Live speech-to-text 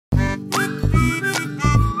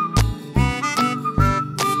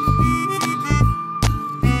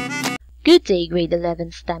Good day, grade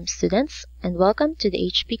 11 STEM students, and welcome to the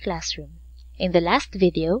HP Classroom. In the last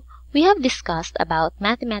video, we have discussed about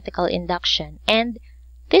mathematical induction, and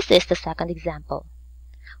this is the second example.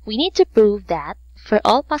 We need to prove that for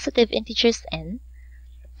all positive integers n,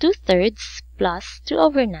 2/3 plus 2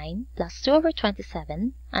 over 9 plus 2 over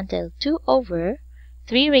 27 until 2 over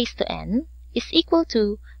 3 raised to n is equal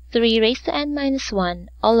to 3 raised to n minus 1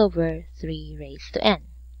 all over 3 raised to n.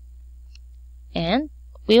 And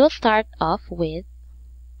we will start off with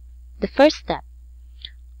the first step,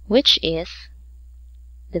 which is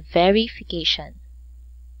the verification.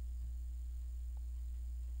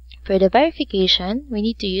 For the verification, we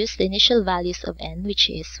need to use the initial values of n,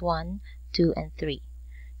 which is 1, 2, and 3.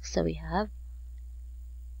 So we have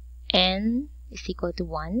n is equal to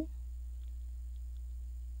 1.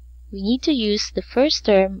 We need to use the first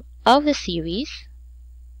term of the series,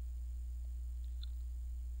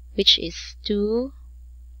 which is 2/3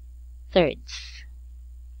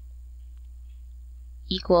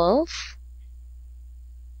 equals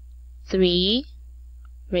 3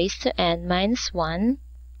 raised to n minus 1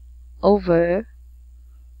 over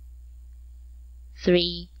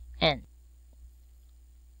 3n.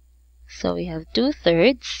 So we have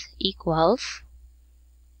 2/3 equals,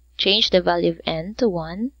 change the value of n to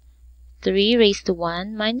 1, 3 raised to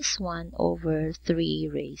 1 minus 1 over 3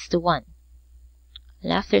 raised to 1.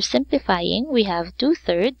 And after simplifying, we have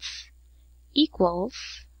 2/3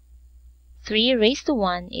 equals 3 raised to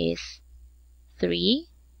 1 is 3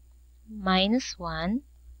 minus 1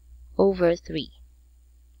 over 3.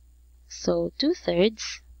 So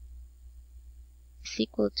 2/3 is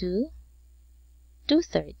equal to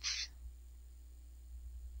 2/3.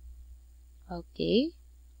 Okay.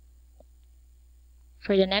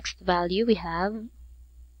 For the next value, we have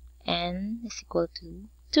n is equal to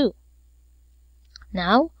 2.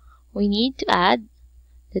 Now, we need to add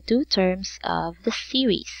the two terms of the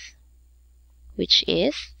series, which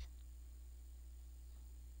is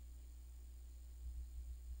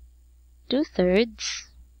 2/3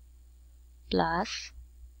 plus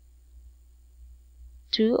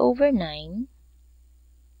 2 over 9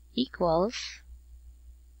 equals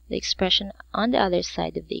the expression on the other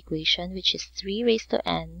side of the equation, which is 3 raised to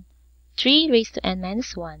n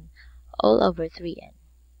minus 1 all over 3n.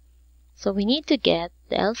 So we need to get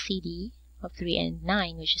the LCD of 3 and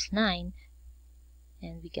 9, which is 9,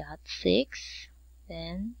 and we got 6,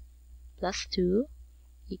 then plus 2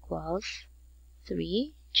 equals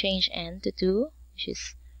 3, change n to 2, which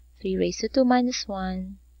is 3 raised to 2 minus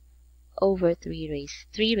 1 over 3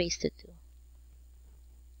 raised to 2.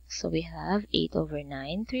 So we have 8 over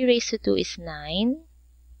 9. 3 raised to 2 is 9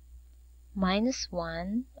 minus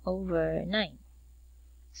 1 over 9.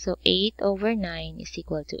 So 8 over 9 is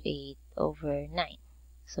equal to 8 over 9.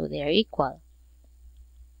 So they are equal.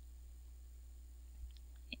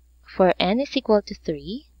 For n is equal to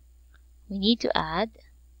 3, we need to add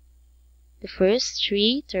the first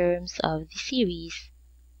 3 terms of the series,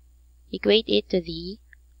 equate it to the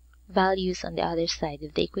values on the other side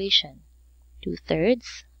of the equation.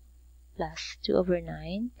 2/3 plus 2 over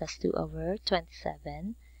 9 plus 2 over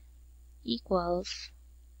 27 equals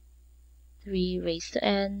 3 raised to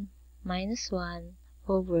n minus 1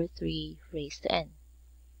 over 3 raised to n.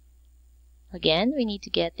 Again, we need to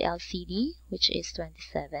get the LCD, which is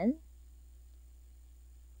 27.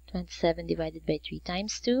 27 divided by 3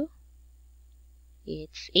 times 2,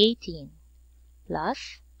 it's 18,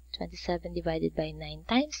 plus 27 divided by 9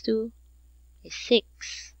 times 2 is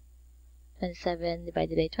 6. 27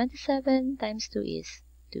 divided by 27 times 2 is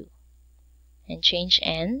 2. And change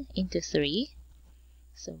n into 3.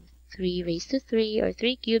 So 3 raised to 3, or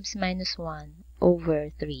 3 cubes minus 1 over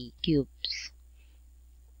 3 cubes.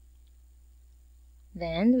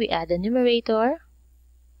 Then we add the numerator.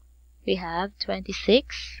 We have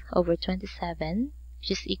 26 over 27,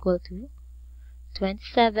 which is equal to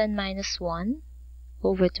 27 minus 1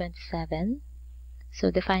 over 27. So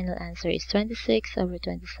the final answer is 26 over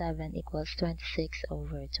 27 equals 26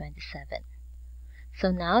 over 27.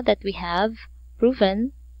 So now that we have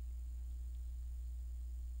proven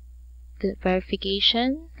the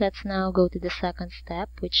verification, let's now go to the second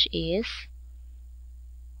step, which is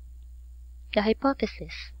the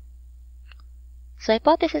hypothesis. So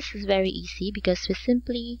hypothesis is very easy because we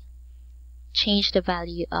simply change the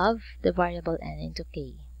value of the variable n into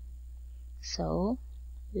k. So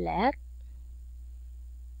let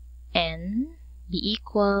n be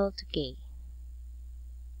equal to k.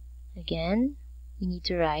 Again, we need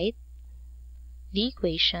to write the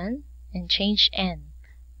equation and change n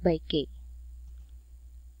by k.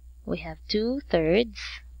 We have 2/3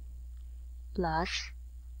 plus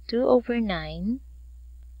 2 over 9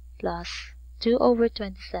 plus 2 over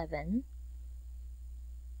 27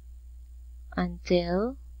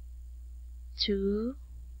 until 2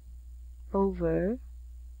 over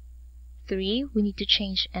 3. We need to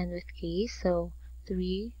change n with k, so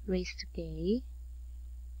 3 raised to k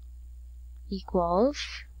equals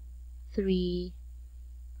 3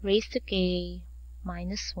 raised to k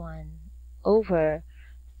minus 1 over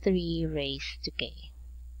 3 raised to k.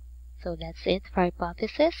 So that's it for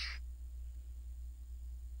hypothesis.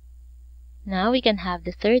 Now we can have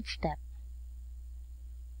the third step,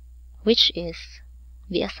 which is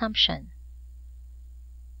the assumption.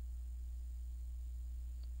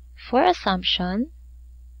 For assumption,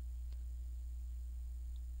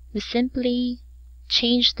 we simply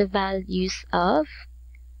change the values of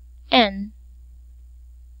n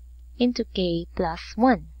into k plus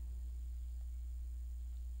 1.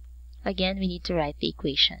 Again, we need to write the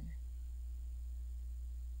equation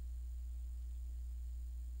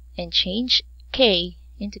and change k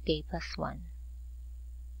into k plus 1.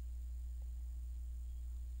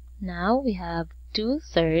 Now we have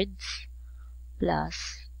 2/3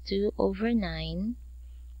 plus 2 over 9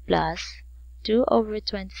 plus 2 over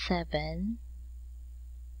 27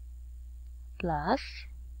 plus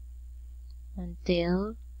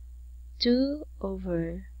until 2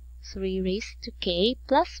 over 3 raised to k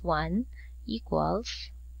plus 1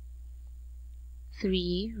 equals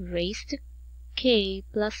 3 raised to k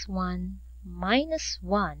plus 1 minus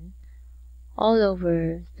 1 all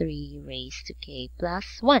over 3 raised to k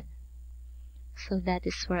plus 1. So that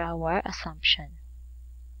is for our assumption.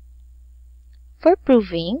 For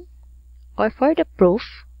proving, or for the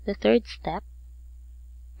proof, the third step,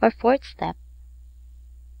 or fourth step,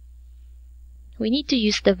 we need to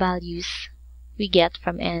use the values we get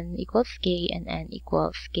from n equals k and n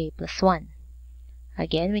equals k plus 1.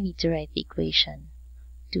 Again, we need to write the equation.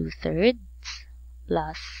 2/3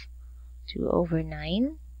 plus 2 over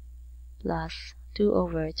 9 plus 2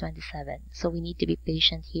 over 27. So we need to be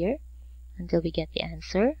patient here until we get the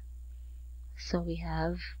answer. So we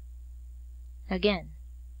have, again,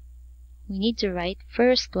 we need to write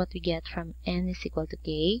first what we get from n is equal to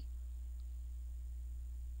k,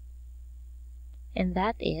 and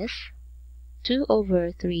that is 2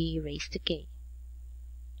 over 3 raised to k.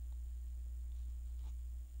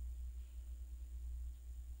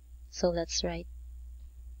 So let's write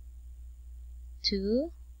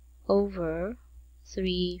 2 over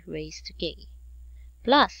 3 raised to k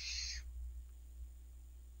plus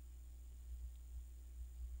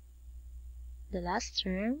the last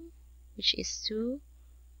term, which is 2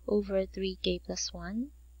 over 3k plus 1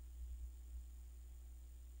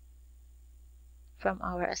 from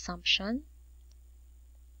our assumption.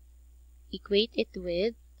 Equate it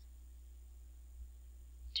with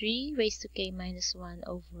 3 raised to k minus 1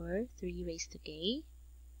 over 3 raised to k.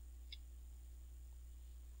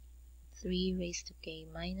 3 raised to k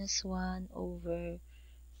minus 1 over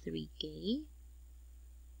 3k.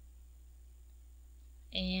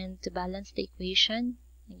 And to balance the equation,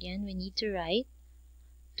 again, we need to write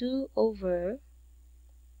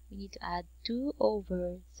we need to add 2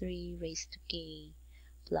 over 3 raised to k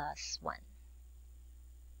plus 1.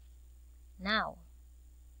 Now,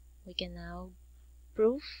 we can now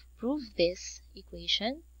prove this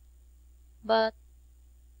equation, but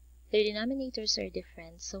their denominators are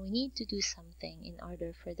different, so we need to do something in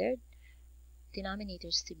order for their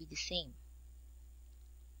denominators to be the same.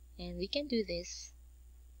 And we can do this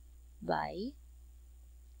by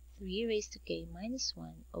 3 raised to k minus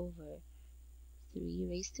 1 over 3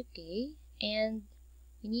 raised to k, and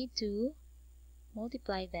we need to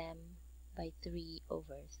multiply them by 3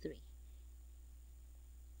 over 3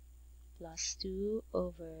 plus 2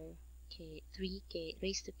 over 3k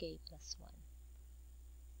raised to k plus 1.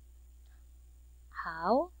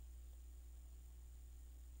 How?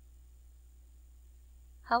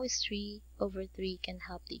 How is 3 over 3 can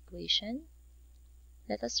help the equation?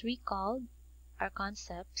 Let us recall our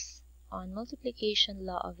concepts on multiplication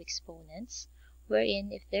law of exponents, wherein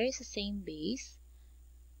if there is the same base,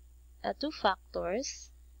 two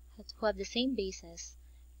factors who have the same bases,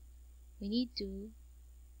 we need to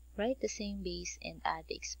write the same base and add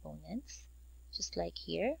the exponents, just like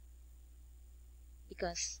here,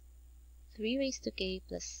 because 3 raised to k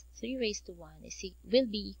plus 3 raised to 1 will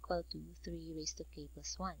be equal to 3 raised to k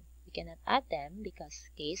plus 1. We cannot add them because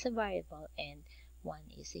k is a variable and 1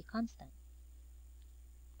 is a constant.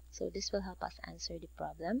 So this will help us answer the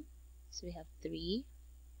problem. So we have 3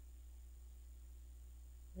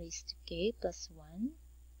 raised to k plus 1.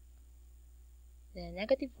 Then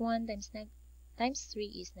negative 1 times 3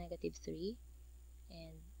 is negative 3.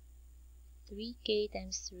 And 3k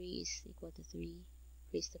times 3 is equal to 3.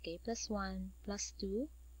 raised to k plus 1 plus 2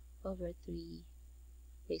 over 3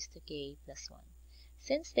 raised to k plus 1.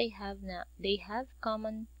 Since they have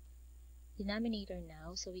common denominator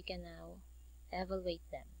now, so we can now evaluate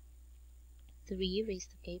them. 3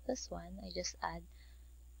 raised to k plus 1,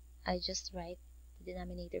 I just write the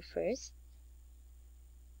denominator first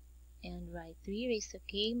and write 3 raised to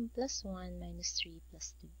k plus 1 minus 3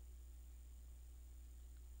 plus 2.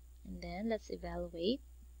 And then let's evaluate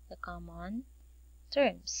the common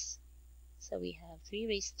terms. So we have 3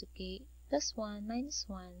 raised to k plus 1 minus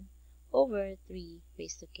 1 over 3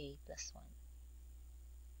 raised to k plus 1.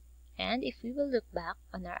 And if we will look back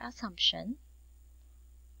on our assumption,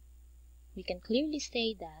 we can clearly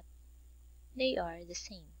say that they are the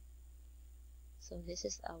same. So this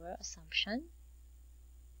is our assumption,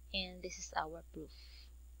 and this is our proof.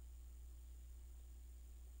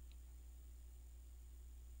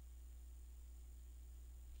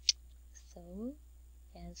 So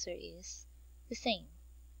the answer is the same.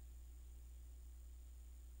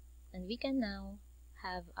 And we can now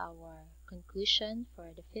have our conclusion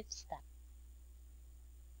for the fifth step.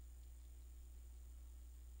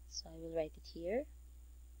 So I will write it here.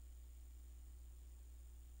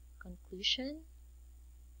 Conclusion.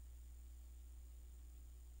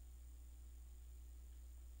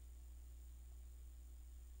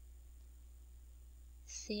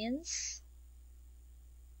 Since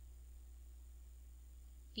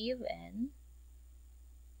P of n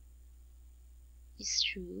is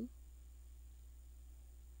true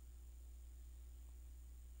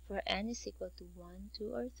for n is equal to 1,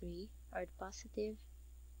 2, or 3 are the positive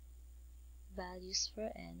values for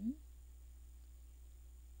n,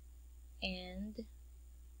 and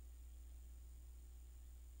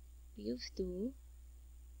P of 2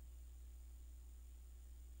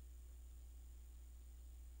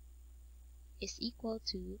 is equal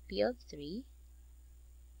to P of 3,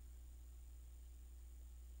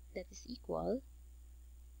 that is equal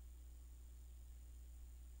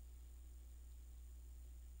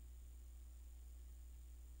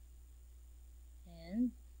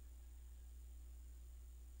and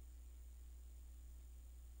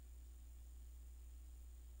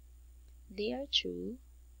they are true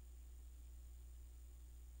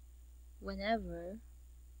whenever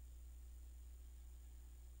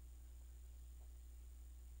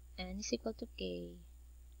n is equal to k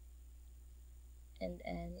and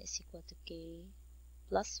n is equal to k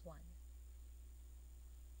plus 1.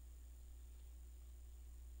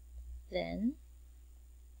 Then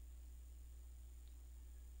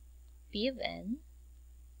P of n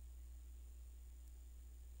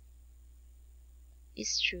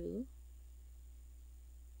is true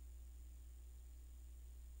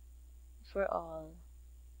for all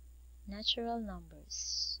natural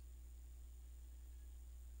numbers.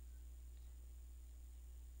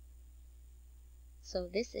 So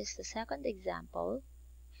this is the second example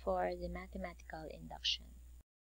for the mathematical induction.